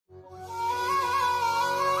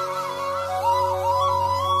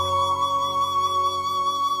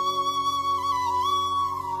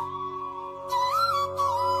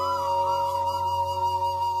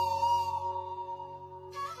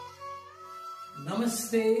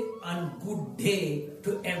Namaste and good day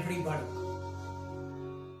to everybody.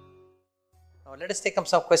 Now let us take up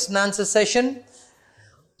some question and answer session.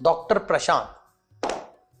 Dr. Prashant.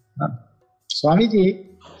 Swamiji,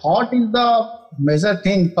 thought is the major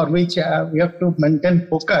thing for which we have to maintain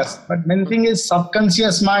focus. But main thing is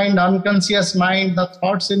subconscious mind, unconscious mind, the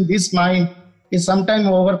thoughts in this mind is sometimes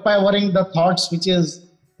overpowering the thoughts which is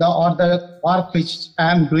the work which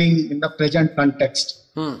I am doing in the present context.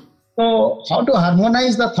 So how to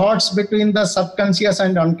harmonize the thoughts between the subconscious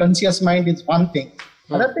and unconscious mind is one thing.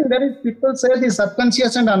 Other thing, there is people say the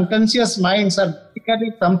subconscious and unconscious minds are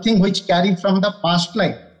basically something which carry from the past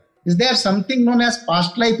life. Is there something known as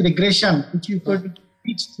past life regression which you could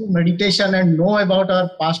teach through meditation and know about our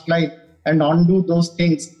past life and undo those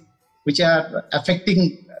things which are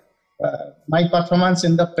affecting my performance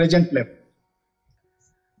in the present life?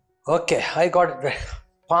 Okay, I got it.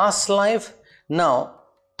 Past life. Now,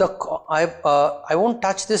 I won't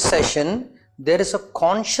touch this session. There is a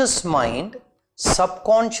conscious mind,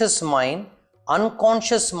 subconscious mind,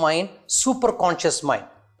 unconscious mind, superconscious mind.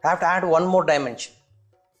 I have to add one more dimension.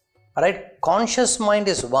 Alright, conscious mind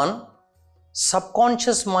is one,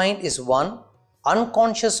 subconscious mind is one,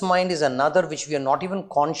 unconscious mind is another which we are not even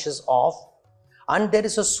conscious of, and there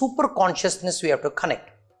is a super consciousness we have to connect.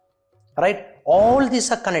 Right? All these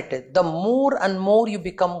are connected. The more and more you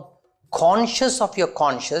become conscious of your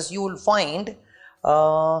conscious, you will find,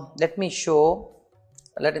 let me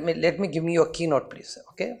give you a keynote please.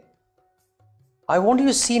 Okay, I want you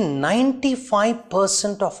to see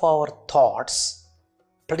 95% of our thoughts,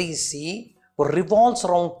 please see, revolves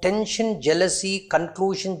around tension, jealousy,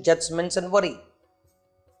 conclusion, judgments and worry,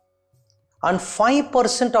 and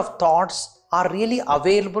 5% of thoughts are really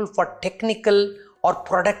available for technical or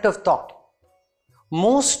productive thought.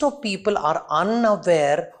 Most of people are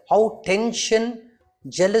unaware how tension,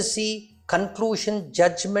 jealousy, conclusion,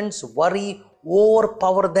 judgments, worry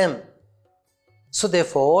overpower them. So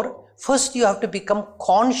therefore, first you have to become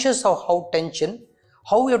conscious of how tension,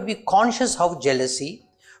 how you have to be conscious of jealousy.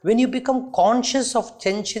 When you become conscious of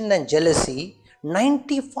tension and jealousy,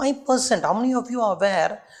 95%, how many of you are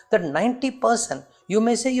aware that 90%, you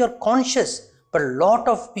may say you're conscious, but a lot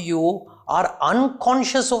of you are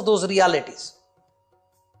unconscious of those realities.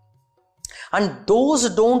 And those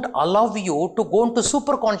don't allow you to go into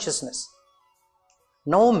super consciousness.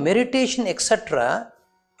 Now meditation etc,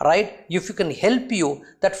 right, if you can help you,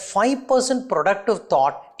 that 5% productive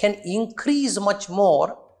thought can increase much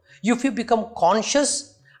more if you become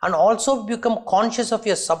conscious and also become conscious of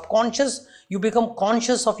your subconscious, you become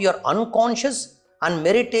conscious of your unconscious, and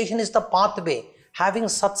meditation is the pathway. Having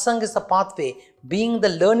satsang is the pathway. Being the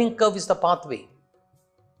learning curve is the pathway.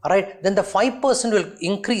 Alright, then the 5% will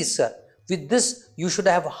increase. With this, you should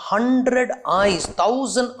have 100 eyes,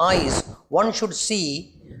 1,000 eyes. One should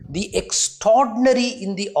see the extraordinary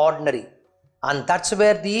in the ordinary. And that's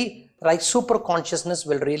where the super consciousness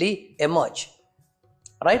will really emerge.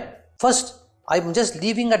 Right? First, I'm just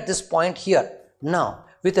leaving at this point here. Now,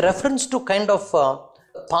 with reference to kind of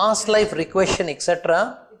past life regression,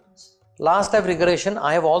 etc., last life regression,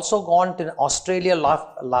 I have also gone to Australia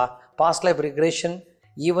past life regression.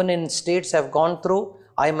 Even in states I have gone through.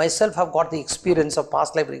 I myself have got the experience of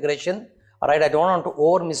past life regression. Alright, I don't want to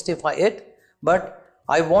over mystify it, but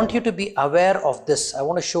I want you to be aware of this. I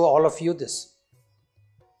want to show all of you this.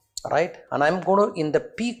 Alright, and I'm going to, in the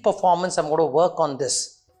peak performance, I'm going to work on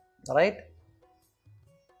this. Alright.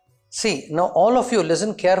 See, now all of you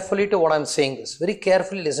listen carefully to what I'm saying this. Very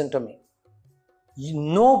carefully listen to me.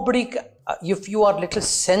 Nobody, if you are little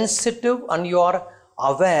sensitive and you are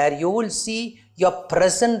aware, you will see your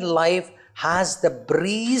present life has the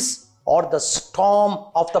breeze or the storm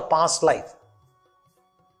of the past life.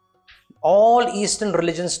 All Eastern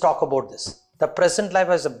religions talk about this. The present life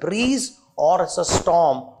has a breeze or as a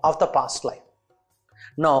storm of the past life.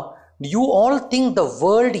 Now, you all think the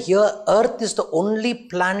world here, Earth is the only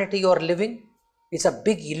planet you are living? It's a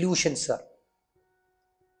big illusion, sir.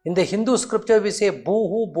 In the Hindu scripture, we say,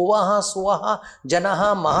 Bhuhu, Bhuvaha, Suvaha,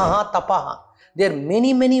 Janaha, Mahaha, Tapaha. There are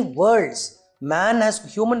many worlds. Man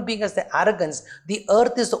has, human being has the arrogance. The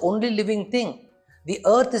earth is the only living thing. The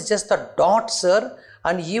earth is just a dot, sir.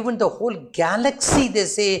 And even the whole galaxy, they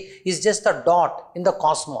say, is just a dot in the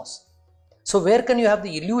cosmos. So where can you have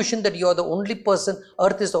the illusion that you are the only person,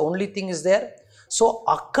 earth is the only thing is there? So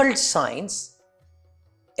occult science,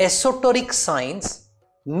 esoteric science,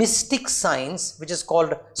 mystic science, which is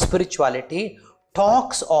called spirituality,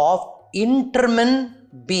 talks of interman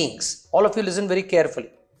beings. All of you listen very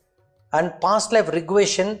carefully. And past life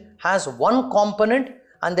regression has one component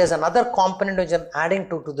and there's another component which I'm adding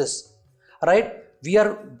to this. Right? We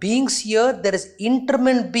are beings here, there is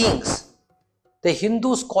interment beings. The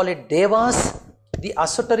Hindus call it devas. The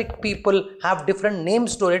esoteric people have different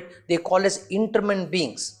names to it. They call it interment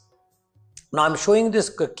beings. Now I'm showing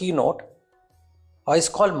this keynote. It's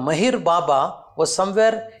called Mahir Baba, was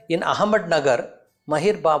somewhere in Ahmednagar.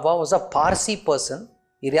 Mahir Baba was a Parsi person,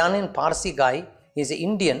 Iranian Parsi guy. He's an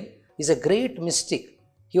Indian. He's a great mystic.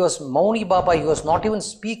 He was Mauni Baba. He was not even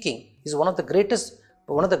speaking. He's one of the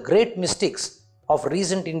great mystics of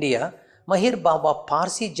recent India. Mahir Baba,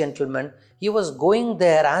 Parsi gentleman. He was going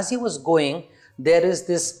there. As he was going, there is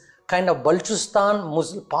this kind of Balchistan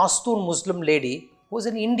Muslim, Pashtun Muslim lady who was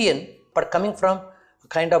an Indian but coming from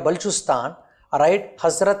kind of Balchistan, right?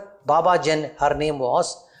 Hazrat Baba Jan, her name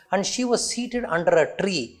was, and she was seated under a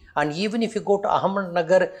tree. And even if you go to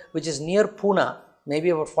Ahmednagar, which is near Pune, maybe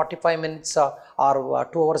about 45 minutes or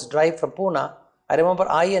 2 hours drive from Pune, I remember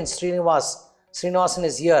I and Srinivasan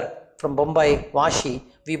is here from Bombay, Vashi,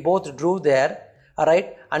 we both drove there,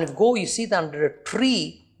 alright, and if you see that under a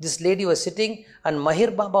tree, this lady was sitting and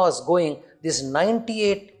Mahir Baba was going, this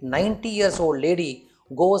 90 years old lady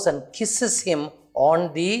goes and kisses him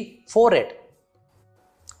on the forehead.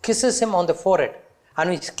 Kisses him on the forehead. And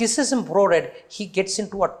when he kisses him on the forehead, he gets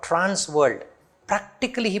into a trance world.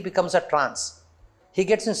 Practically he becomes a trance. He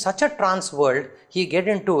gets in such a trance world, he get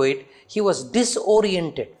into it, he was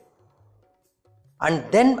disoriented. And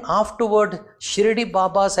then afterward, Shirdi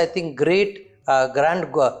Baba's, I think, great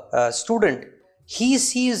student, he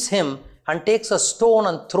sees him and takes a stone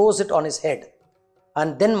and throws it on his head.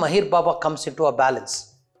 And then Mahir Baba comes into a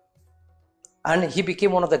balance. And he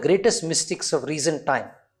became one of the greatest mystics of recent time.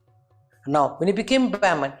 Now, when he became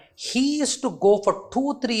Brahman, he used to go for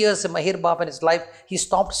 2-3 years in Mahir Baba in his life. He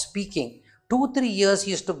stopped speaking. 2-3 years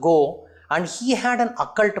he used to go, and he had an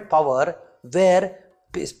occult power where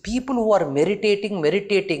people who are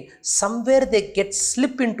meditating, somewhere they get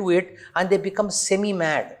slip into it and they become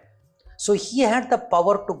semi-mad. So he had the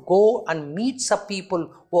power to go and meet some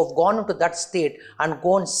people who have gone into that state and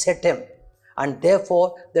go and set him. And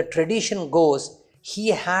therefore, the tradition goes, he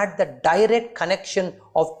had the direct connection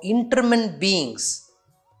of interment beings,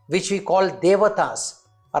 which we call devatas.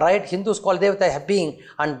 Right? Hindus call devata a being,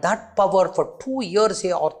 and that power for 2 years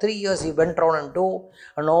or 3 years he went around and do.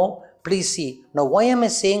 No, please see. Now, why am I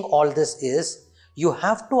saying all this is, you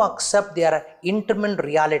have to accept there are interment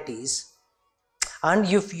realities. And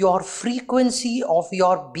if your frequency of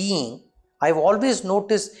your being, I've always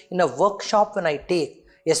noticed in a workshop when I take,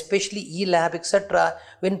 especially E-Lab, etc.,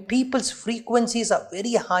 when people's frequencies are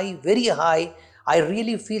very high, I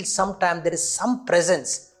really feel sometimes there is some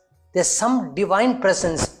presence, there's some divine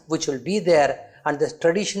presence which will be there. And the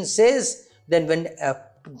tradition says, then when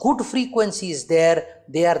good frequency is there,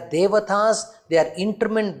 they are devatas, they are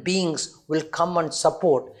interment beings will come and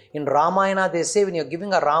support. In Ramayana, they say when you're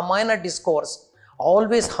giving a Ramayana discourse,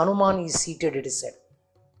 always Hanuman is seated, it is said.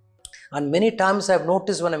 And many times I've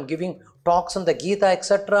noticed when I'm giving talks on the Gita,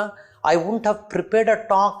 etc., I wouldn't have prepared a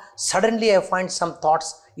talk. Suddenly I find some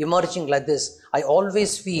thoughts emerging like this. I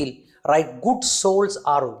always feel, right, good souls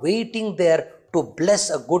are waiting there to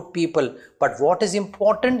bless a good people. But what is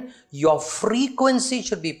important? Your frequency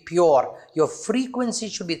should be pure. Your frequency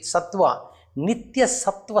should be sattva. Nitya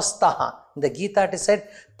sattvastaha. In the Gita it is said,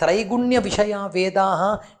 Traigunya Vishaya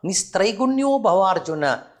Vedaha Nistraigunnyo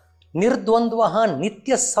Bhavarjuna Nirdvandvaha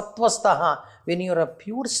Nitya sattvastaha. When you are a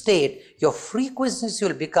pure state, your frequencies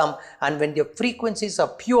will become, and when your frequencies are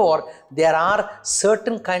pure, there are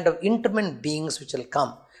certain kind of interment beings which will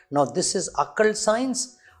come. Now this is occult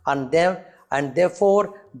science, and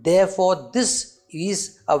therefore this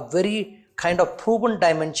is a very kind of proven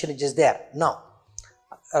dimension which is there. Now,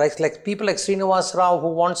 like people like Srinivas Rao who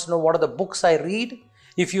wants to know what are the books I read.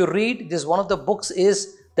 If you read this, one of the books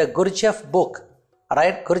is the Gurdjieff book.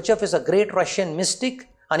 Right? Gurdjieff is a great Russian mystic,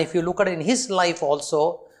 and if you look at it in his life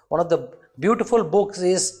also, one of the beautiful books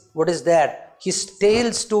is, what is that? His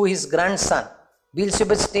tales to his grandson.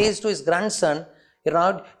 Beelzebub's tales to his grandson.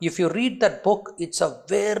 If you read that book, it's a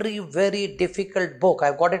very, very difficult book.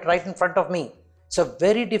 I've got it right in front of me. It's a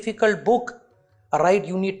very difficult book. Right?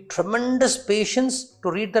 You need tremendous patience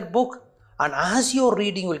to read that book. And as you're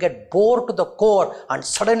reading, you will get bored to the core, and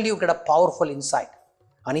suddenly you get a powerful insight.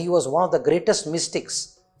 And he was one of the greatest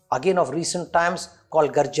mystics, again of recent times,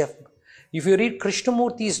 called Gurdjieff. If you read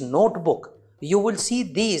Krishnamurti's notebook, you will see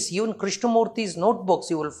these. Even Krishnamurti's notebooks,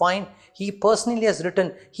 you will find he personally has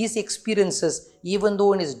written his experiences, even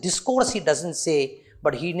though in his discourse he doesn't say,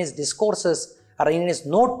 but in his discourses or in his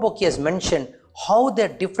notebook he has mentioned how the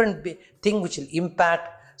different thing which will impact.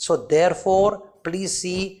 So therefore, please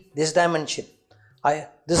see this dimension.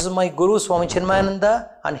 This is my Guru Swami Chinmayananda,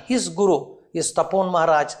 and his Guru is Tapon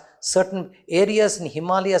Maharaj. Certain areas in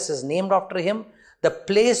Himalayas is named after him. The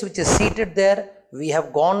place which is seated there, we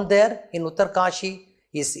have gone there in Uttarkashi,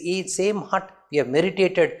 is same hut, we have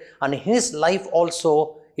meditated, and his life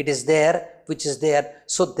also, it is there, which is there.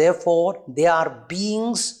 So therefore, they are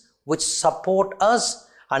beings which support us,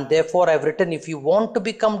 and therefore I have written, if you want to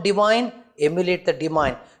become divine, emulate the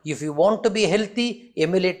divine. If you want to be healthy,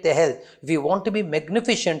 emulate the health. If you want to be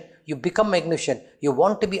magnificent, you become magnificent. You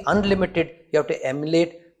want to be unlimited, you have to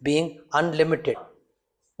emulate being unlimited.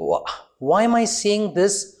 Why am I saying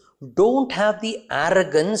this? Don't have the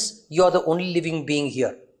arrogance, you are the only living being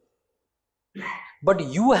here. But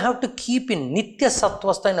you have to keep in Nitya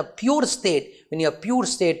Sattvastha, in a pure state. When you are pure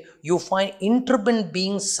state, you find intermittent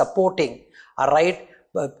beings supporting. Alright?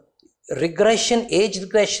 Regression, age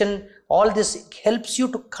regression, all this helps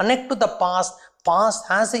you to connect to the past. Past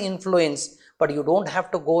has an influence, but you don't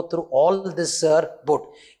have to go through all this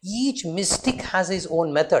book. Each mystic has his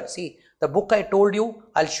own method. See, the book I told you,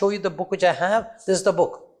 I'll show you the book which I have. This is the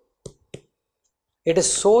book. It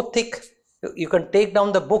is so thick, you can take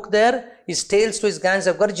down the book there. His tales to his gangs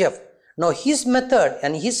of Gurdjieff. Now his method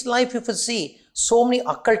and his life, if you see, so many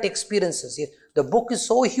occult experiences. The book is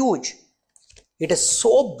so huge. It is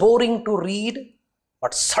so boring to read,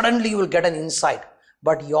 but suddenly you will get an insight.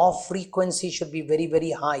 But your frequency should be very,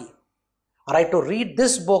 very high. Alright, to read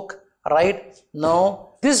this book, right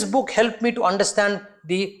now, this book helped me to understand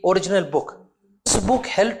the original book. This book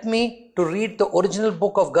helped me to read the original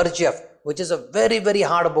book of Gurdjieff, which is a very, very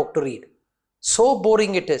hard book to read. So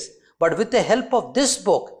boring it is. But with the help of this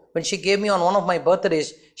book, when she gave me on one of my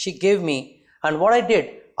birthdays, she gave me, and what I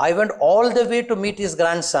did, I went all the way to meet his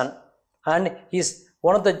grandson, and he's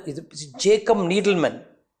one of the, Jacob Needleman.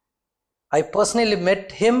 I personally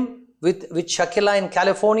met him with Shakila in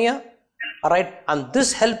California. Alright, and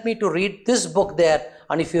this helped me to read this book there.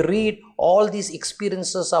 And if you read, all these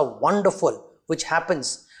experiences are wonderful, which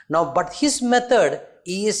happens. Now, but his method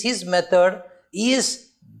is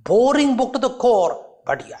boring book to the core.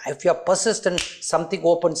 But if you are persistent, something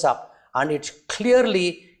opens up. And it's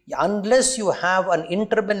clearly, unless you have an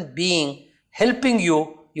intermittent being helping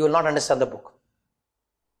you, you will not understand the book.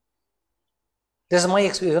 This is my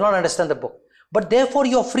experience. You will not understand the book. But therefore,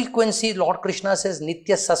 your frequency, Lord Krishna says,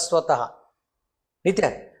 Nitya Saswataha.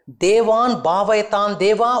 Nitya. Devan Bhavayatan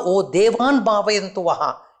Deva, O Devan Bhavayantu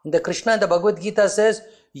Vaha. In the Krishna, the Bhagavad Gita says,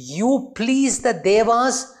 you please the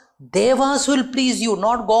Devas, Devas will please you,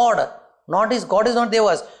 not God. God is not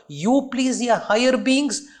Devas. You please the higher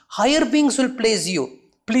beings will please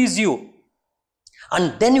you.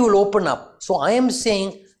 And then you will open up. So I am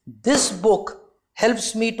saying this book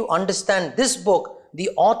helps me to understand this book. The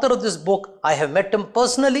author of this book, I have met him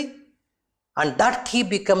personally, and that key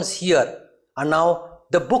becomes here. And now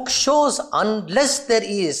the book shows, unless there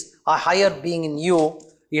is a higher being in you,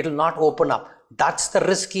 it will not open up. That's the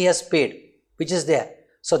risk he has paid, which is there.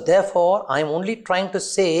 So therefore, I am only trying to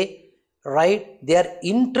say, right, they are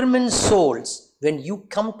intermittent souls. When you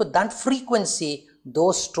come to that frequency,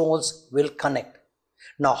 those souls will connect.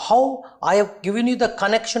 Now, how I have given you the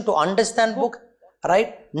connection to understand book,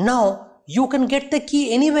 right? Now, you can get the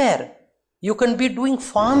key anywhere. You can be doing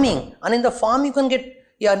farming, and in the farm you can get,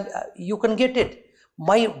 you can get it.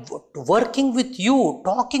 By working with you,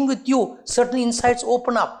 talking with you, certain insights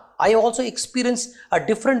open up. I also experience a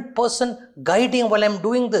different person guiding while I'm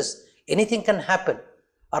doing this. Anything can happen.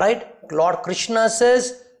 Alright? Lord Krishna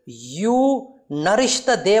says, you nourish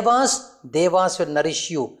the Devas, Devas will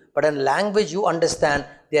nourish you. But in language you understand,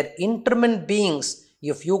 they are intermittent beings.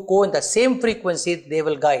 If you go in the same frequency, they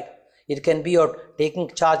will guide. It can be your taking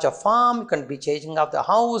charge of farm, it can be changing of the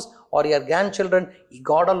house or your grandchildren.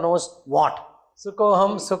 God knows what.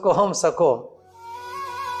 Sukoham, Sukoham, Sukoham.